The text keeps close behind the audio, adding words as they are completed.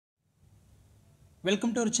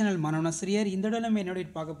Welcome to our channel மாணவனாசிரியர். இந்த தடவை நம்ம என்னோட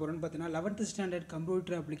பார்க்க போகிறோம்னு பார்த்தீங்கன்னா 11th standard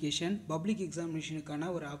computer application public எக்ஸாமினேஷனுக்கான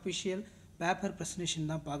ஒரு அஃபிஷியல் பேப்பர் ப்ரெசன்டேஷன்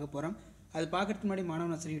தான் பார்க்க போகிறோம். அது பார்க்கறதுக்கு முன்னாடி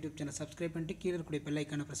மாணவனாசிரியர் யூடியூப் சேனல் சப்ஸ்கிரைப் பண்ணிட்டு கீழே இருக்கக்கூடிய பெல்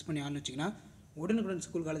ஐக்கானை ப்ரெஸ் பண்ணி ஆன் வச்சிங்கன்னா உடனுக்குடன்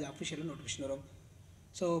ஸ்கூல் காலேஜ் அஃபிஷியலாக நோட்டிஃபிகேஷன் வரும்.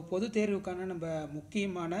 ஸோ பொது தேர்வுக்கான நம்ம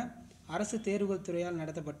முக்கியமான அரசு தேர்வுகள் துறையால்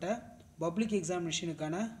நடத்தப்பட்ட பப்ளிக்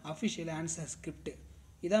எக்ஸாமினேஷனுக்கான அஃபிஷியல் ஆன்சர் ஸ்கிரிப்ட்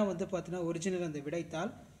இதான் வந்து பார்த்தீங்கன்னா ஒரிஜினல் அந்த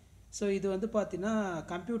விடைத்தாள். ஸோ இது வந்து பார்த்தீங்கன்னா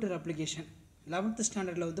கம்ப்யூட்டர் அப்ளிகேஷன் 11th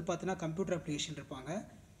ஸ்டாண்டர்டில் வந்து பார்த்தீங்கன்னா கம்ப்யூட்டர் அப்ளிகேஷன் இருப்பாங்க.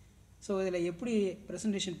 ஸோ இதில் எப்படி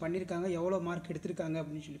ப்ரெசன்டேஷன் பண்ணியிருக்காங்க, எவ்வளோ மார்க் எடுத்திருக்காங்க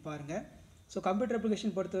அப்படின்னு சொல்லி பாருங்கள். ஸோ கம்ப்யூட்டர்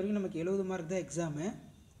அப்ளிகேஷன் பொறுத்த வரைக்கும் நமக்கு 70 மார்க் தான் எக்ஸாமு,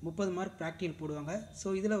 30 மார்க் ப்ராக்டிகல் போடுவாங்க.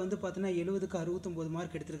 ஸோ இதில் வந்து பார்த்தீங்கன்னா 70க்கு 69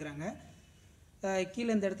 மார்க் எடுத்திருக்கிறாங்க. கீழே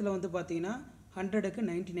இந்த இடத்துல வந்து பார்த்தீங்கன்னா 100க்கு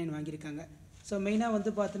 99 வாங்கியிருக்காங்க. ஸோ மெயினாக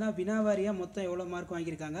வந்து பார்த்தீங்கன்னா வினாவாரியாக மொத்தம் எவ்வளோ மார்க்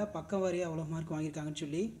வாங்கியிருக்காங்க, பக்கம் வாரியாக எவ்வளோ மார்க் வாங்கியிருக்காங்கன்னு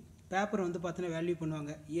சொல்லி பேப்பர் வந்து பார்த்தீங்கன்னா வேல்யூ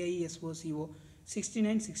பண்ணுவாங்க. AESOCO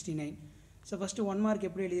 69. ஸோ ஃபஸ்ட்டு 1 மார்க்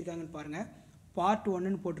எப்படி எழுதியிருக்காங்கன்னு பாருங்கள். பார்ட்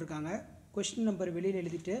 1ன்னு போட்டிருக்காங்க. கொஸ்டின் நம்பர் வெளியில்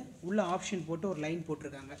எழுதிட்டு உள்ள ஆப்ஷன் போட்டு ஒரு லைன்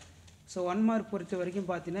போட்டிருக்காங்க. ஸோ 1 மார்க் பொறுத்த வரைக்கும்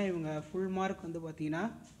பார்த்தீங்கன்னா இவங்க ஃபுல் மார்க் வந்து பார்த்தீங்கன்னா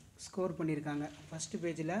ஸ்கோர் பண்ணியிருக்காங்க. ஃபஸ்ட்டு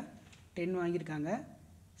பேஜில் 10 வாங்கியிருக்காங்க,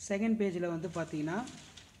 செகண்ட் பேஜில் வந்து பார்த்தீங்கன்னா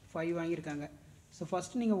 5 வாங்கியிருக்காங்க. ஸோ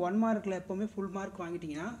ஃபஸ்ட்டு நீங்கள் 1 மார்க்கில் எப்போவுமே ஃபுல் மார்க்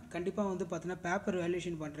வாங்கிட்டீங்கன்னா கண்டிப்பாக வந்து பார்த்தீங்கன்னா பேப்பர்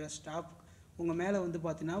வேல்யூஷன் பண்ணுற ஸ்டாஃப் உங்கள் மேலே வந்து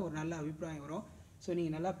பார்த்தீங்கன்னா ஒரு நல்ல அபிப்பிராயம் வரும். ஸோ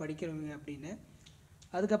நீங்கள் நல்லா படிக்கிறவங்க அப்படின்னு.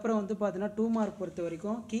 அதுக்கப்புறம் வந்து பார்த்தீங்கன்னா 2 மார்க் பொறுத்த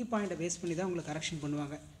வரைக்கும் கீ பாயிண்ட்டை பேஸ் பண்ணி தான் உங்களுக்கு கரெக்ஷன்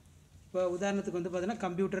பண்ணுவாங்க. இப்போ உதாரணத்துக்கு வந்து பார்த்தீங்கன்னா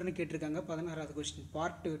கம்ப்யூட்டர்னு கேட்டிருக்காங்க. 16வது கொஸ்டின்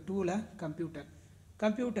பார்ட் 2ல்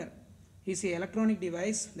computer is a electronic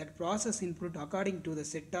device that process input according to the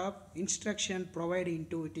set of instruction provided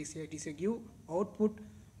into it is a give output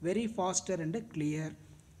very faster and clear.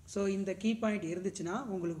 So இந்த கீ பாயிண்ட் இருந்துச்சுன்னா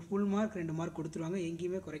உங்களுக்கு ஃபுல் மார்க் 2 மார்க் கொடுத்துருவாங்க,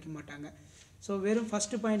 எங்கேயுமே குறைக்க மாட்டாங்க. So வெறும்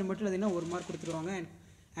first point மட்டும் இல்லைன்னா 1 மார்க் கொடுத்துருவாங்க.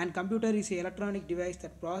 And computer is a electronic device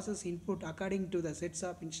that process input according to the sets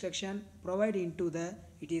of instruction provided into the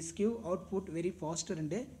it is give output very faster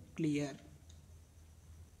and clear.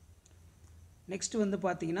 Next வந்து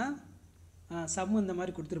பார்த்தீங்கன்னா some இந்த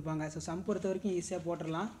மாதிரி கொடுத்துருப்பாங்க. So some பொறுத்த வரைக்கும் ஈஸியாக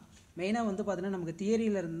போட்டுடலாம். மெயினாக வந்து பார்த்தீங்கன்னா நமக்கு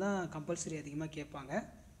தியரியிலேருந்து தான் கம்பல்சரி அதிகமாக கேட்பாங்க.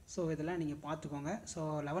 ஸோ இதெல்லாம் நீங்கள் பார்த்துக்கோங்க. So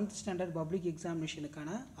 11th standard public எக்ஸாமினேஷனுக்கான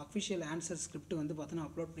official answer script வந்து பார்த்தீங்கன்னா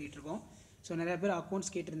அப்லோட் பண்ணிகிட்ருக்கோம். ஸோ நிறையா பேர்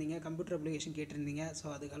அக்கௌண்ட்ஸ் கேட்டிருந்தீங்க, கம்ப்யூட்டர் அப்ளிகேஷன் கேட்டிருந்தீங்க. ஸோ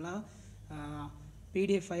அதுக்கெல்லாம்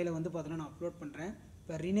PDF ஃபைலை வந்து பார்த்தீங்கன்னா நான் அப்லோட் பண்ணுறேன்.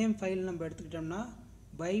 இப்போ ரீநேம் ஃபைல் நம்ம எடுத்துக்கிட்டோம்னா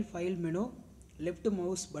by file menu, left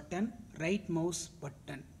mouse button, right mouse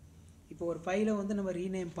button. இப்போ ஒரு ஃபைலை வந்து நம்ம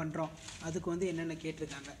ரீநேம் பண்ணுறோம், அதுக்கு வந்து என்னென்ன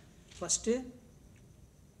கேட்டிருக்காங்க. First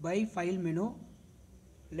by file menu,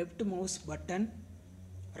 left mouse button,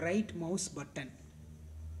 right mouse button.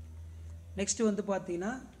 Next வந்து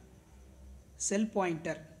பார்த்தீங்கன்னா செல்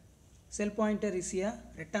pointer. Cell pointer is a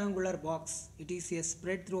rectangular box. It is a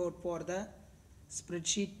spread throughout for the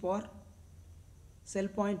spreadsheet for cell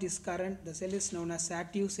point is current. The cell is known as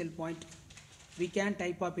active cell point. We can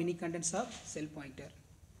type up any contents of cell pointer.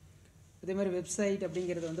 அதே மாதிரி website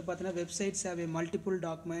அப்படிங்கிறது வந்து பார்த்தீங்கன்னா websites have a multiple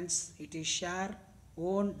documents. It is share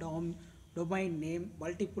own domain name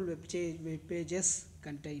multiple web pages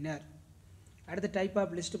container. அடுத்த type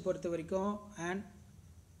of list பொறுத்த வரைக்கும் and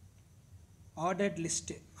ordered list,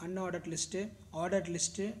 unordered list, ordered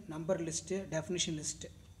list, number list, definition list.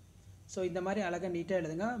 So இந்த மாதிரி அழகாக நீட்டாக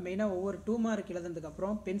எழுதுங்க. மெயினாக ஒவ்வொரு 2 மார்க்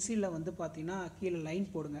எழுதுனதுக்கப்புறம் பென்சிலில் வந்து பார்த்தீங்கன்னா கீழே லைன்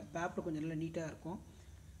போடுங்க. பேப்பர் கொஞ்சம் நல்லா நீட்டாக இருக்கும்.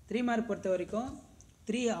 3 மார்க் பொறுத்த வரைக்கும்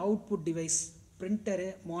 3 output device, printer,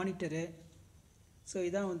 monitor. So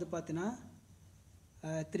இதான் வந்து பார்த்தீங்கன்னா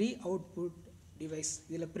 3 அவுட்புட் டிவைஸ்.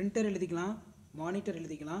 இதில் பிரிண்டர் எழுதிக்கலாம், மானிட்டர்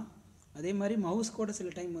எழுதிக்கலாம், அதே மாதிரி மவுஸ் கூட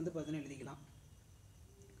சில டைம் வந்து பார்த்தீங்கன்னா எழுதிக்கலாம்.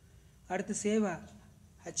 அடுத்து சேவ்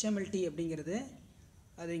HMLT அப்படிங்கிறது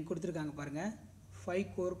அதை இங்கே கொடுத்துருக்காங்க பாருங்கள். 5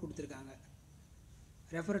 கோர் கொடுத்துருக்காங்க.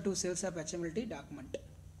 Refer to saves of HMLT document.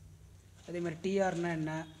 அதே மாதிரி TRனா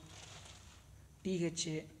என்ன, TH.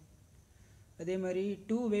 அதே மாதிரி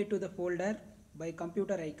to way to the folder by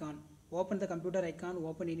computer icon. Open the computer icon,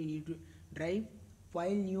 open any new drive,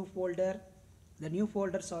 file new folder. The new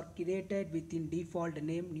folders are created within default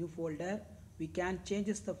name new folder. We can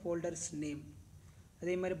changes the folder's name.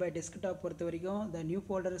 அதே மாதிரி by desktop பொறுத்த வரைக்கும் the new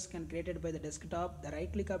folder is can created by the desktop. The right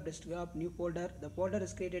click of desktop new folder. The folder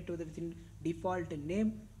is created to the within default name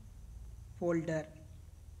folder.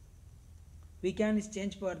 We can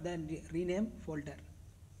change for the rename folder.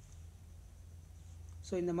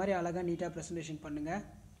 So இந்த மாதிரி அழகாக நீட்டாக presentation பண்ணுங்கள்.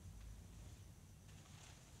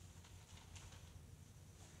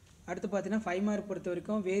 அடுத்து பார்த்தீங்கன்னா 5 mark பொறுத்த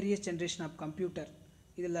வரைக்கும் various generation of computer.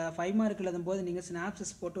 இதில் 5 மார்க் எழுதும்போது நீங்கள்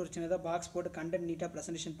ஸ்னாப்ஸஸ் போட்டு ஒரு சின்னதாக பாக்ஸ் போட்டு கண்டென்ட் நீட்டாக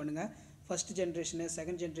ப்ரெசன்டேஷன் பண்ணுங்கள். First generation,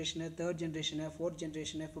 second generation, third generation, fourth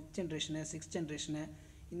generation, fifth generation, sixth generation,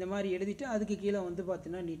 இந்த மாதிரி எழுதிட்டு அதுக்கு கீழே வந்து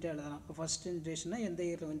பார்த்தீங்கன்னா நீட்டாக எழுதலாம். இப்போ ஃபஸ்ட் ஜென்ரேஷன்னா எந்த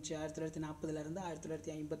இயரில் வந்துச்சு, 1940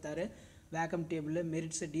 1956, vacuum table,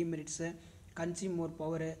 merits demerits, consume மோர்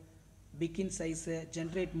பவரு, பிகின் சைஸு,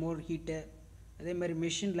 ஜென்ரேட் மோர் ஹீட்டு, அதே மாதிரி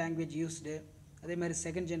மெஷின் லாங்குவேஜ் யூஸ்டு, அதே மாதிரி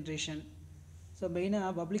செகண்ட் ஜென்ரேஷன். ஸோ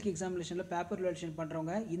மெயினாக பப்ளிக் எக்ஸாமினேஷனில் பேப்பர் வேல்யூஷன்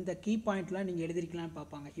பண்ணுறவங்க இந்த கீ பாயிண்ட்லாம் நீங்கள் எழுதிருக்கலான்னு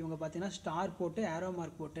பார்ப்பாங்க. இவங்க பார்த்தீங்கன்னா ஸ்டார் போட்டு ஏரோ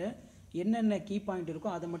மார்க் போட்டு என்னென்ன கீ பாயிண்ட் இருக்கோ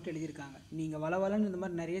அதை மட்டும் எழுதியிருக்காங்க. நீங்கள் வளவலன்னு இந்த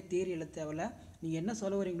மாதிரி நிறைய தியரி எழுத தேவையில்ல. நீங்கள் என்ன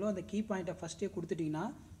சொல்ல வரீங்களோ அந்த கீ பாயிண்ட்டை ஃபஸ்ட்டே கொடுத்துட்டிங்கன்னா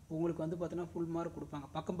உங்களுக்கு வந்து பார்த்தீங்கன்னா ஃபுல் மார்க் கொடுப்பாங்க.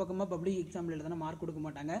 பக்கமாக பப்ளிக் எக்ஸாமில் எழுதுனா மார்க் கொடுக்க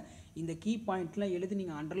மாட்டாங்க. இந்த கீ பாயிண்ட்லாம் எழுதி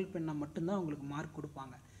நீங்கள் அண்டர்லைன் பண்ணால் மட்டும்தான் உங்களுக்கு மார்க்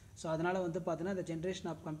கொடுப்பாங்க. ஸோ அதனால் வந்து பார்த்தீங்கன்னா இந்த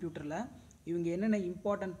ஜென்ரேஷன் ஆஃப் கம்ப்யூட்டரில் இவங்க என்னென்ன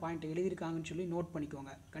இம்பார்ட்டன்ட் பாயிண்ட் எழுதியிருக்காங்கன்னு சொல்லி நோட்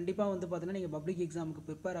பண்ணிக்கோங்க. கண்டிப்பாக வந்து பார்த்தீங்கன்னா நீங்கள் பப்ளிக் எக்ஸாமுக்கு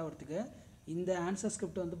ப்ரிப்பேர் ஆகிறதுக்கு இந்த ஆன்சர்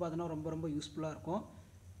ஸ்கிரிப்ட் வந்து பார்த்தீங்கன்னா ரொம்ப யூஸ்ஃபுல்லாக இருக்கும்.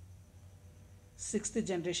 6th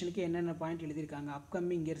ஜென்ரேஷனுக்கு என்னென்ன பாயிண்ட் எழுதியிருக்காங்க,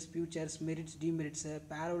 upcoming years, features, merits demerits,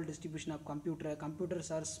 barrel distribution of computers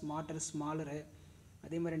R smarter ஸ்மாலரு,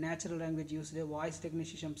 அதே மாதிரி natural language used, voice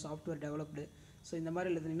technician, software developed. So இந்த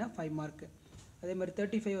மாதிரி எழுதுனீங்கன்னா 5 மார்க்கு. அதே மாதிரி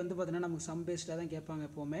 35 வந்து பார்த்தீங்கன்னா நமக்கு சம் பேஸ்டாக தான் கேட்பாங்க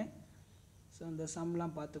எப்போவுமே. ஸோ அந்த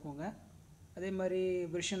சம்லாம் பார்த்துக்கோங்க. அதே மாதிரி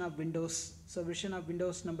vision of Windows. So vision of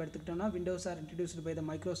Windows நம்ம எடுத்துக்கிட்டோம்னா Windows R introduced by the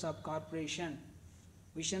Microsoft corporation.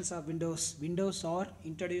 Visions of Windows. Windows are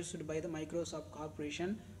introduced by the Microsoft Corporation.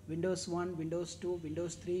 Windows 1, Windows 2,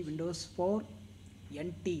 Windows 3, Windows 4,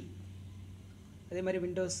 NT. அதே மாதிரி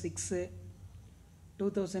Windows 6,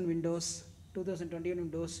 2000 Windows, 2021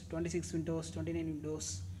 Windows, 26 Windows, 29 Windows.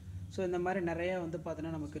 So இந்த மாதிரி நிறையா வந்து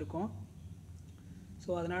பார்த்தீங்கன்னா நமக்கு இருக்கும்.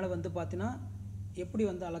 ஸோ அதனால் வந்து பார்த்தீங்கன்னா எப்படி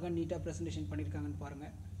வந்து அழகாக நீட்டாக ப்ரெசன்டேஷன் பண்ணியிருக்காங்கன்னு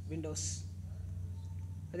பாருங்கள். விண்டோஸ்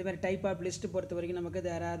அதே மாதிரி டைப் ஆஃப் லிஸ்ட்டு பொறுத்த வரைக்கும் நமக்கு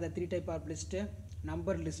there are the 3 type of list,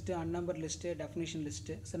 number list, அன்னம்பர் list, definition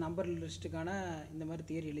list. So number லிஸ்ட்டுக்கான இந்த மாதிரி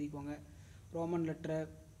தியரி எழுதிக்கோங்க. Roman letter,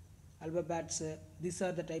 அல்பபேட்ஸு, this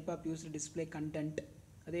R the type of used display content.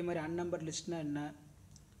 அதே மாதிரி அன்னம்பர் லிஸ்ட்னா என்ன,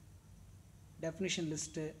 டெஃபினிஷன்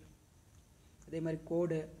லிஸ்ட்டு, அதே மாதிரி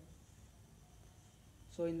கோடு.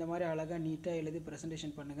 ஸோ இந்த மாதிரி அழகாக நீட்டாக எழுதி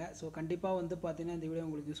ப்ரெசன்டேஷன் பண்ணுங்கள். ஸோ கண்டிப்பாக வந்து பார்த்தீங்கன்னா இந்த வீடியோ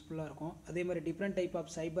உங்களுக்கு யூஸ்ஃபுல்லாக இருக்கும். அதே மாதிரி டிஃப்ரெண்ட் டைப்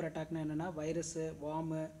ஆஃப் சைபர் அட்டாக்னா என்னென்னா வைரஸு,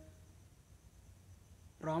 வார்மு,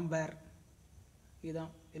 ராம்பேர்.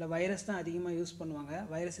 இதுதான் இதில் வைரஸ் தான் அதிகமாக யூஸ் பண்ணுவாங்க.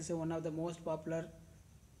 Virus is one of the most popular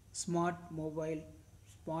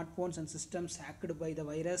smart phones and systems hacked by the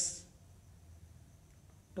virus.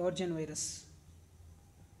 Trojan virus,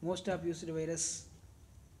 most of used virus,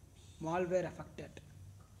 malware affected.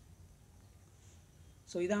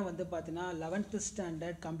 So இதான் வந்து பார்த்தீங்கன்னா 11th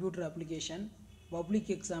standard computer application public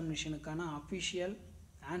எக்ஸாமினேஷனுக்கான official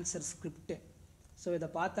answer script. So இதை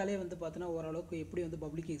பார்த்தாலே வந்து பார்த்தீங்கன்னா ஓரளவுக்கு எப்படி வந்து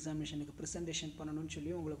பப்ளிக் எக்ஸாமினேஷனுக்கு ப்ரெசன்டேஷன் பண்ணணும்னு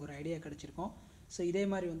சொல்லி உங்களுக்கு ஒரு ஐடியா கிடச்சிருக்கும். ஸோ இதே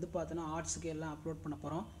மாதிரி வந்து பார்த்தீங்கன்னா ஆர்ட்ஸுக்கு எல்லாம் அப்லோட் பண்ண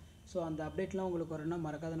போகிறோம். ஸோ அந்த அப்டேட்லாம் உங்களுக்கு வரணும்னா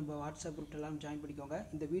மறக்காத நம்ம வாட்ஸ்அப் குரூப் எல்லாம் ஜாயின் பண்ணிக்கோங்க.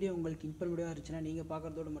 இந்த வீடியோ உங்களுக்கு இன்ஃபர்மேட்டிவாக இருந்துச்சுன்னா நீங்கள்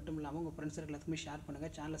பார்க்குறதோடு மட்டும் இல்லாமல் உங்கள் ஃப்ரெண்ட்ஸ் எல்லாத்துக்குமே ஷேர்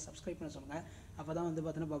பண்ணுங்கள். சேனலை சப்ஸ்கிரைப் பண்ண சொல்லுங்கள். அப்போ தான் வந்து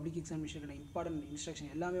பார்த்தீங்கன்னா பப்ளிக் எக்ஸாமினேஷனுக்கான இம்பார்ட்டன்ட்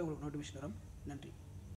இன்ஸ்ட்ரக்ஷன் எல்லாமே உங்களுக்கு நோட்டிஃபிகேஷன் வரும். நன்றி.